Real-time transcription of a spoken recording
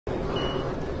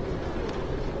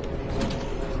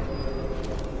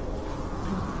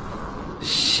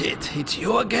shit, it's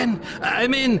you again? I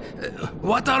mean,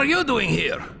 what are you doing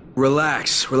here?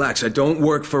 Relax. I don't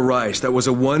work for Rice. That was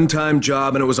a one-time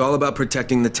job and it was all about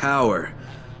protecting the tower.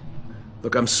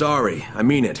 Look, I'm sorry. I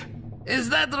mean it. Is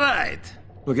that right?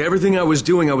 Look, everything I was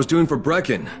doing for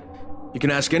Brecken. You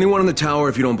can ask anyone in the tower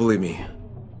if you don't believe me.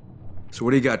 So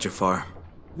what do you got, Jafar?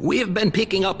 We've been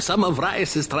picking up some of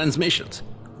Rice's transmissions.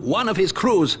 One of his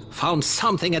crews found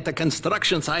something at the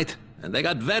construction site, and they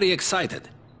got very excited.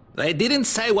 They didn't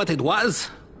say what it was,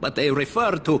 but they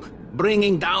referred to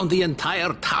bringing down the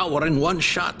entire tower in one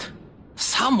shot.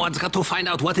 Someone's got to find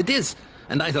out what it is,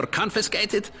 and either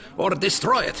confiscate it or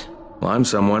destroy it. Well, I'm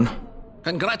someone.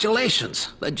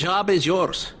 Congratulations, the job is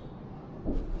yours.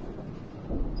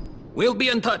 We'll be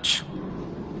in touch.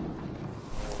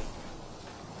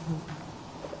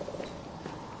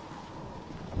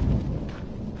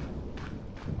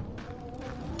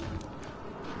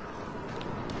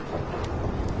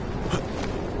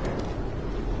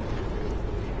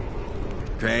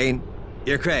 Crane?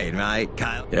 You're Crane, right,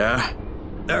 Kyle? Yeah?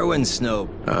 Erwin Snow.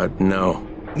 No.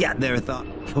 Yeah, never thought.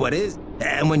 What is?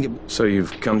 And when you... So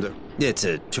you've come to... It's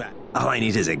a trap. All I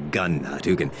need is a gun nut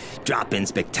who can drop in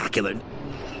spectacular...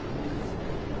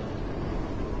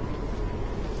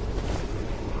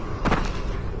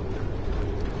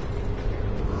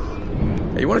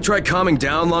 Hey, you want to try calming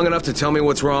down long enough to tell me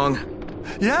what's wrong?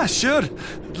 Yeah, sure.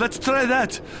 Let's try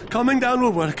that. Calming down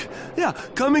will work. Yeah,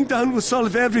 calming down will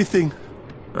solve everything.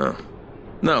 Oh.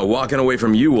 No, walking away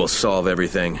from you will solve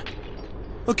everything.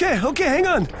 Okay, hang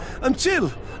on. I'm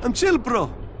chill,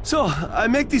 bro. So, I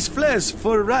make these flares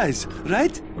for Rise,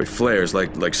 right? Wait, flares?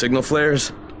 Like signal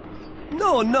flares?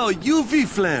 No, UV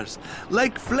flares.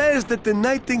 Like flares that the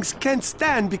night things can't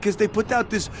stand because they put out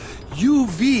this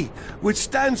UV, which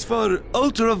stands for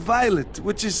ultraviolet,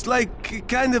 which is like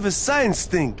kind of a science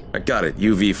thing. I got it.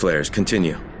 UV flares.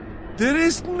 Continue. There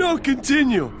is no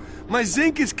continue. My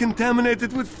zinc is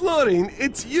contaminated with fluorine.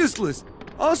 It's useless.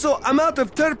 Also, I'm out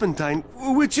of turpentine,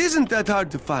 which isn't that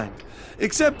hard to find.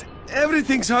 Except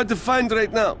everything's hard to find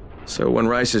right now. So when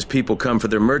Rice's people come for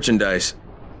their merchandise...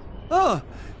 Oh,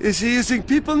 is he using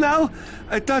people now?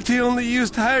 I thought he only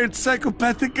used hired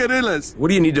psychopathic gorillas. What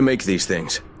do you need to make these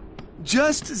things?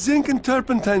 Just zinc and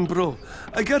turpentine, bro.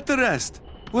 I got the rest.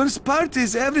 Worst part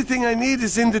is everything I need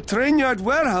is in the train yard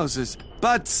warehouses.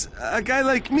 But a guy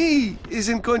like me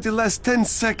isn't going to last 10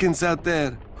 seconds out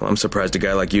there. Well, I'm surprised a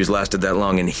guy like you's lasted that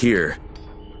long in here.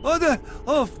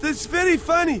 Oh, that's very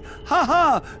funny.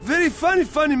 Ha! Very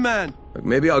funny man. Look,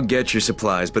 maybe I'll get your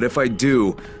supplies, but if I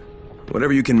do,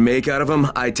 whatever you can make out of them,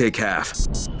 I take half.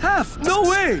 Half? No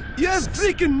way! You're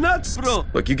freaking nuts, bro!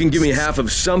 Look, you can give me half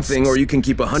of something, or you can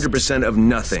keep 100% of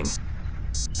nothing.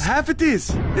 Half it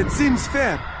is. It seems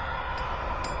fair.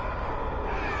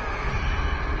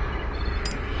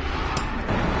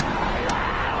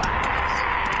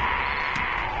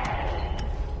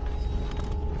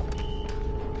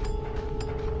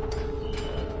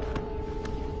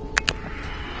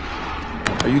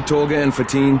 Are you Tolga and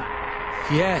Fatin?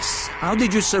 Yes. How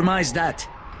did you surmise that?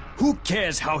 Who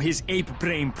cares how his ape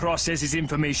brain processes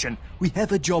information? We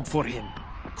have a job for him.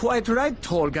 Quite right,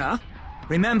 Tolga.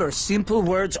 Remember, simple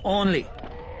words only.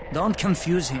 Don't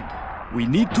confuse him. We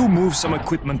need to move some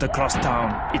equipment across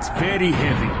town. It's very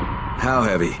heavy. How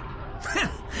heavy?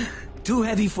 Too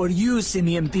heavy for you,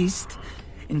 simian beast.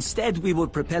 Instead, we will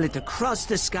propel it across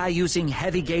the sky using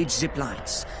heavy-gauge zip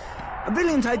lines. A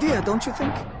brilliant idea, don't you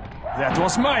think? That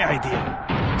was my idea.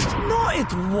 No,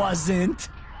 it wasn't.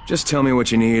 Just tell me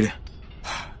what you need.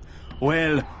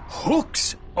 Well,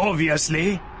 hooks,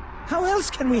 obviously. How else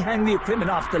can we hang the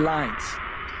equipment off the lines?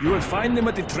 You will find them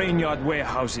at the train yard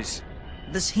warehouses.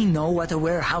 Does he know what a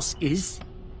warehouse is?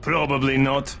 Probably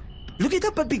not. Look it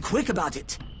up, but be quick about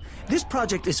it. This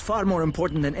project is far more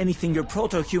important than anything your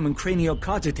proto-human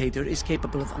craniocogitator is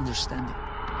capable of understanding.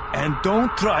 And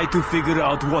don't try to figure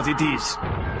out what it is.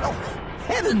 Oh,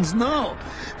 heavens, no!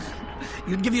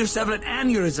 You'd give yourself an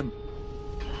aneurysm.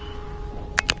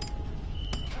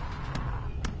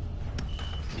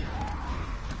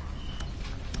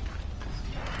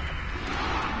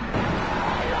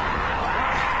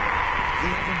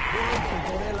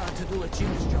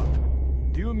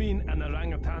 Do you mean an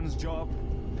orangutan's job?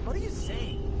 What are you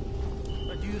saying?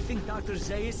 But do you think Dr.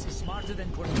 Zaius is smarter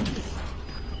than Cornelius?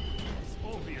 It's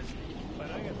obvious.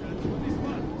 Orangutans were the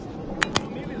smartest.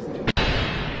 Cornelius didn't.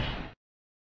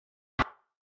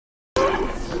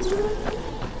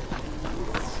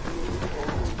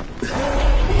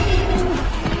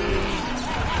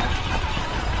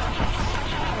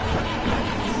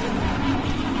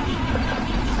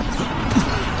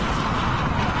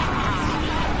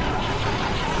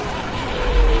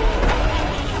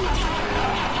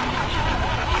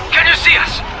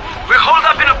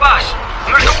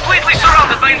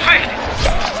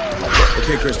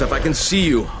 Christoph. I can see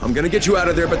you. I'm gonna get you out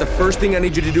of there, but the first thing I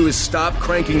need you to do is stop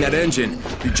cranking that engine.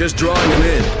 You're just drawing him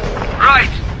in. Right.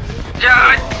 Yeah,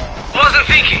 I wasn't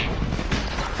thinking.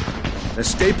 Now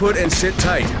stay put and sit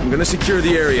tight. I'm gonna secure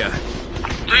the area.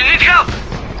 Do you need help?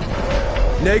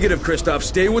 Negative, Christoph.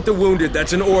 Stay with the wounded.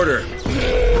 That's an order.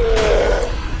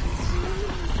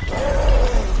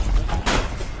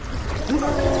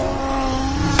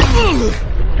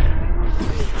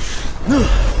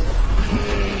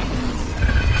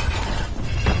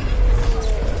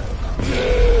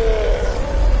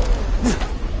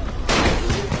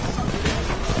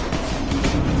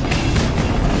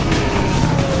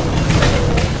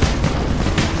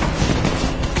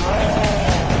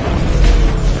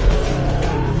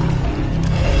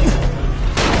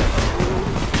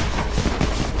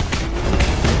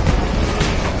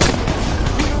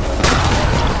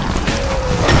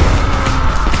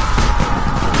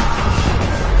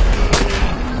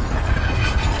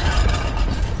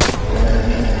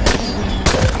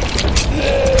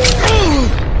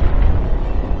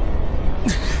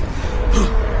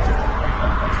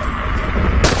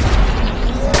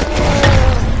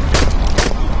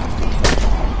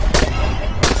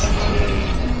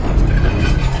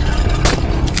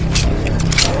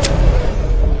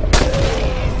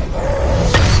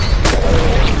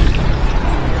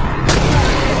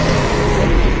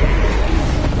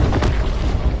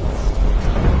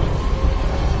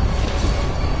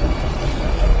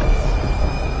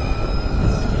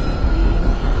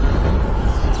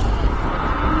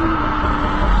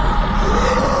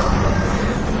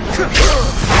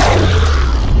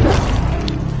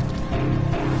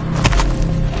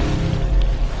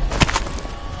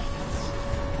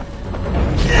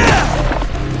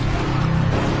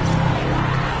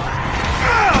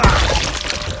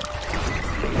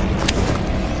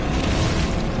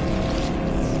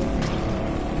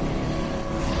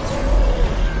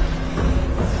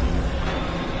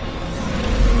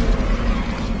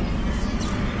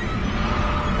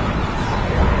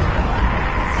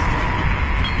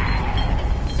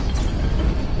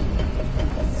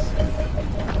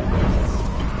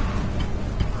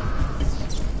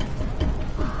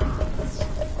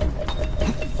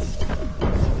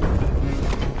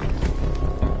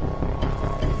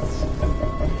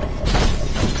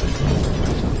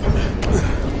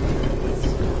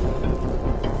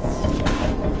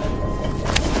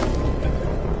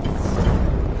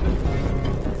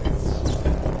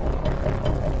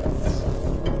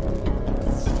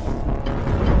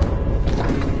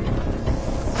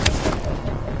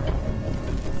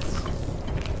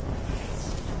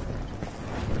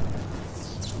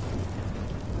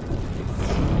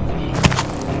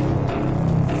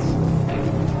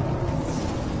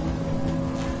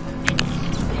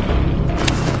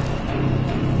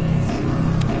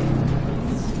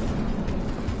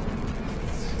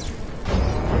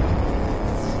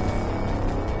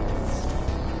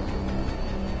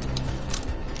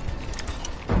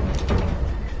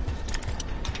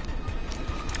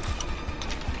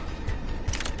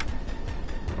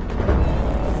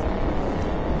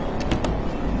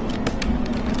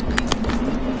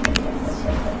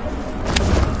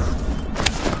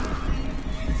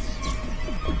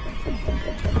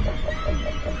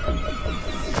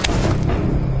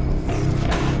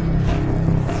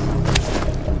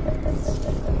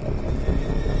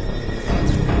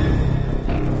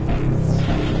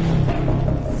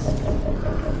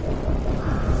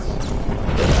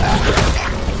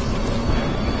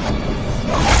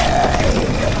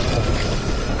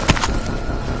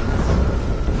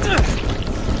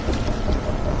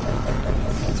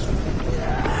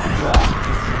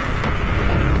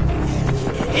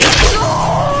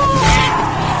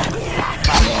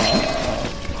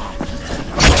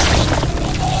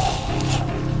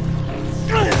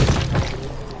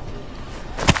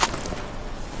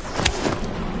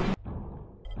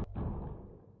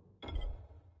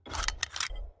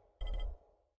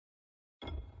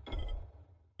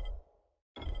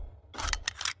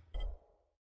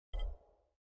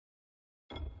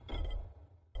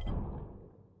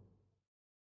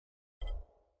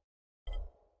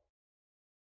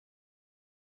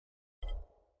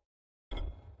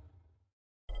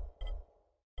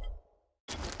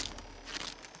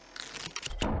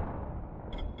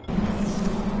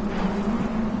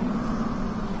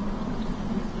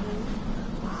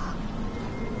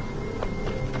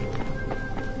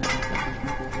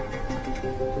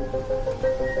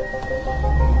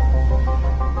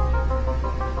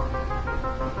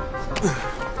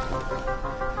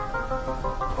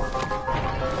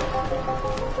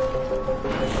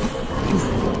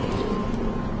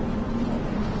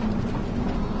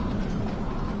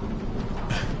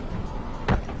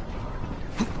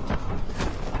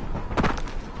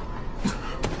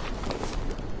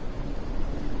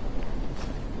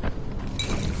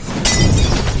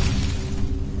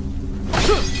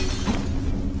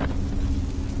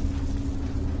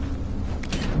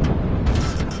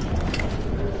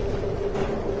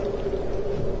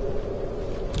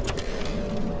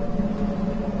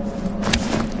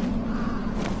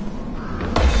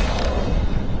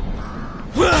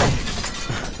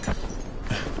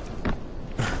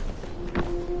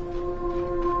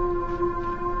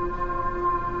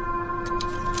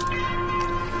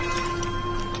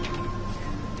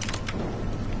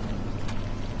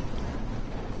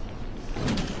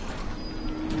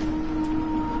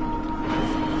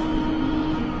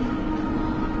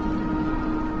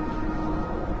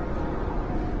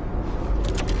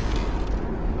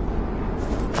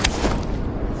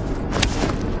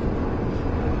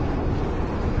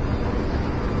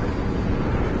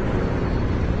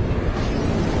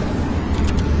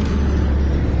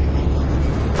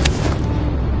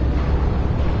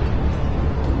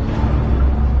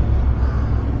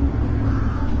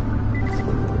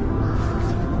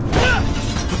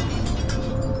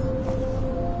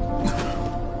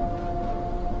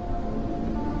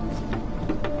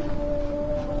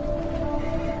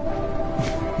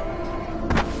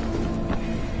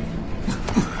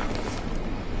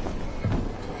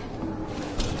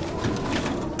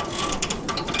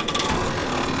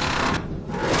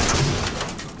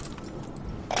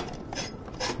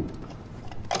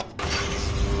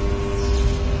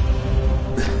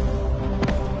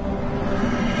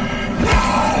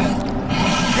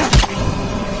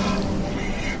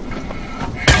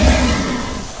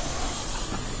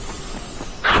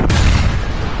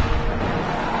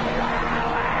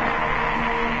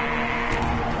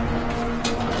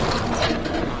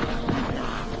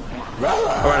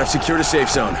 secure the safe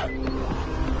zone.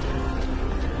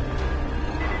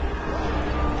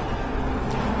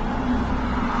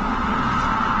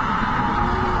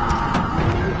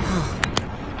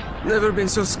 Never been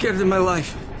so scared in my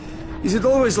life. Is it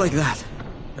always like that?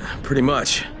 Pretty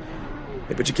much.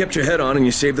 Hey, but you kept your head on and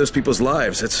you saved those people's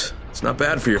lives. It's not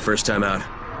bad for your first time out.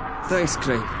 Thanks,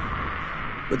 Crane.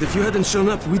 But if you hadn't shown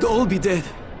up, we'd all be dead.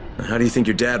 How do you think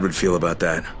your dad would feel about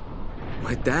that?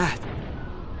 My dad?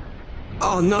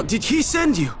 Oh no, did he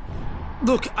send you?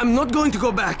 Look, I'm not going to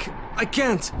go back. I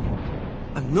can't.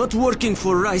 I'm not working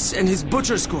for Rice and his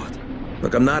butcher squad.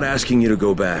 Look, I'm not asking you to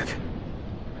go back.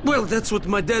 Well, that's what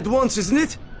my dad wants, isn't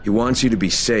it? He wants you to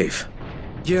be safe.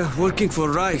 Yeah, working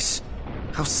for Rice.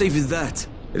 How safe is that?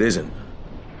 It isn't.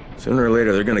 Sooner or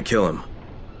later, they're gonna kill him.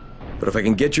 But if I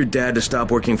can get your dad to stop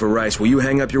working for Rice, will you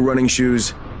hang up your running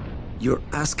shoes? You're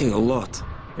asking a lot.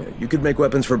 Yeah, you could make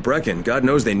weapons for Brecken. God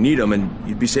knows they need them, and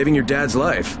you'd be saving your dad's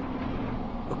life.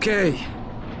 Okay.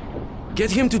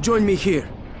 Get him to join me here,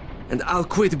 and I'll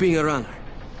quit being a runner.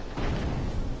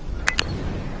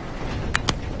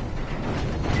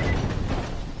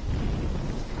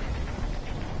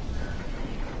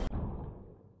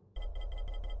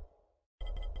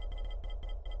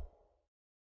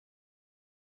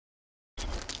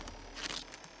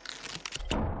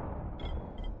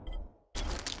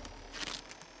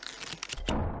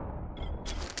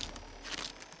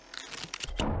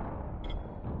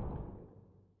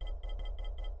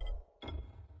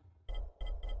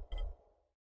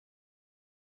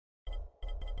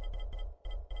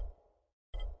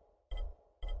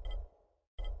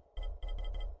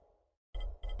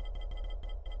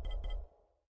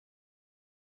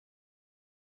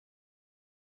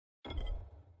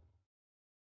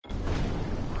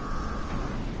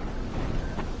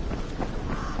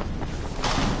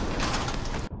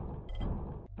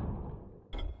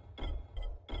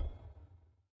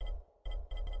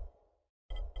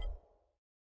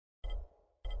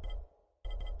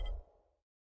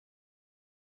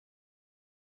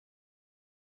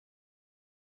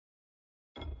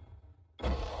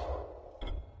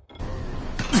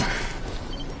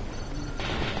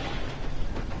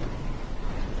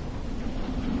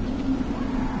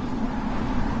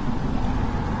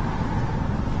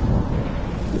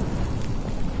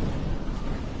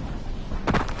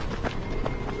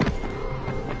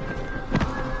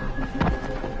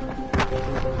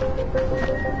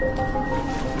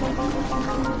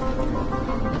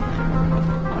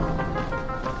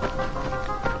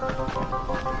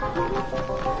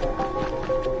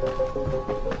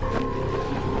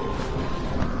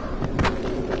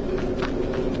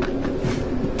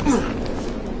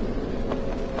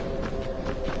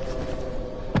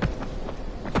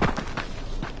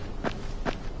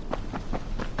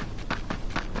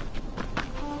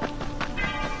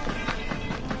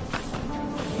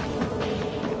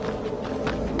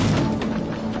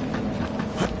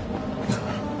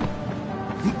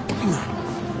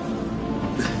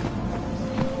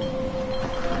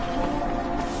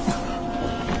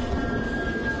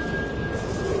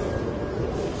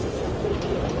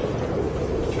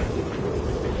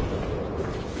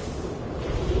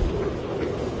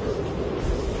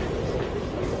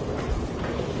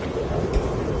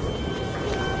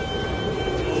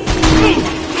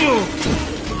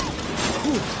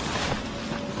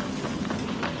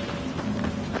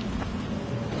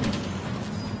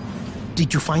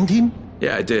 Did you find him?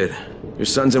 Yeah, I did. Your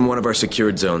son's in one of our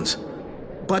secured zones.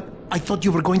 But I thought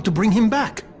you were going to bring him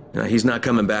back. No, he's not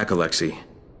coming back, Alexei.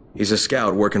 He's a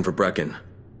scout working for Brecken.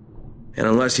 And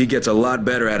unless he gets a lot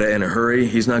better at it in a hurry,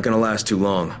 he's not gonna last too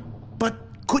long. But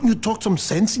couldn't you talk some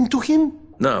sense into him?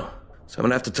 No. So I'm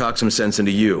gonna have to talk some sense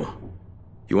into you.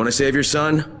 You wanna save your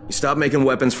son? You stop making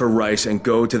weapons for Rice and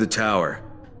go to the tower.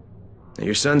 Now,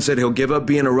 your son said he'll give up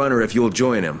being a runner if you'll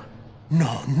join him.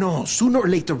 No. Sooner or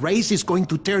later, Rice is going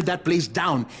to tear that place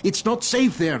down. It's not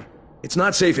safe there. It's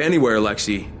not safe anywhere,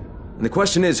 Alexei. And the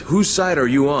question is, whose side are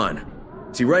you on?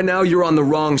 See, right now you're on the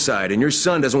wrong side, and your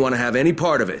son doesn't want to have any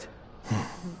part of it.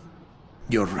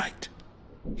 You're right.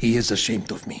 He is ashamed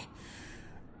of me.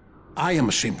 I am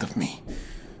ashamed of me.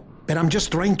 But I'm just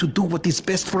trying to do what is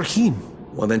best for him.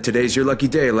 Well, then today's your lucky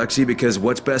day, Alexei, because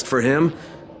what's best for him,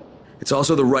 it's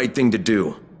also the right thing to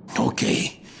do.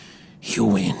 Okay. You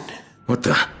win. What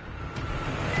the?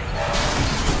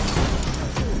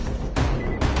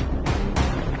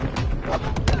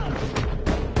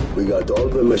 We got all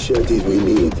the machetes we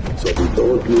need, so we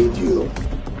don't need you.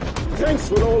 Thanks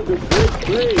for all the great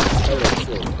plays,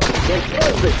 Alexei. They're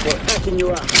perfect for hacking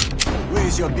you up.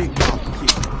 Where's your big mouth,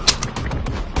 kid?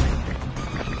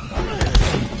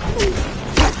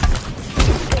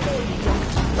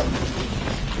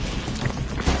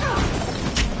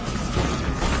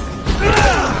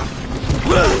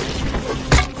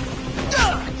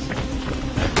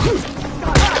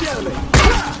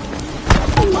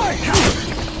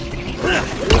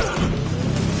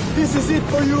 it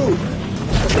for you!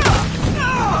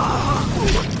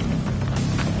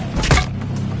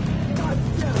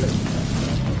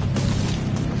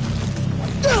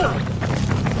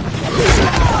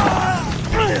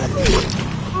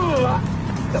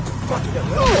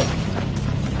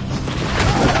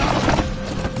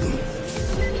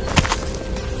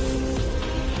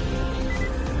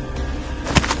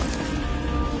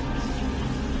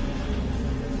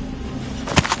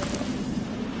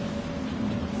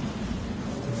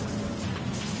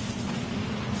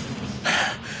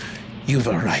 You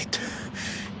were right.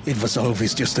 It was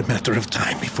always just a matter of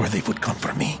time before they would come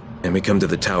for me. And we come to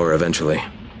the tower eventually.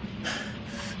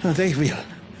 They will.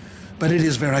 But it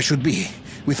is where I should be,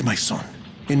 with my son.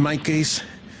 In my case,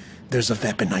 there's a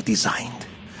weapon I designed.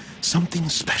 Something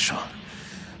special.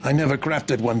 I never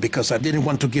crafted one because I didn't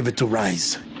want to give it to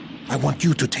Rise. I want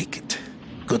you to take it.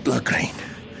 Good luck, Rain.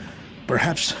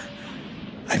 Perhaps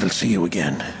I will see you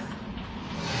again.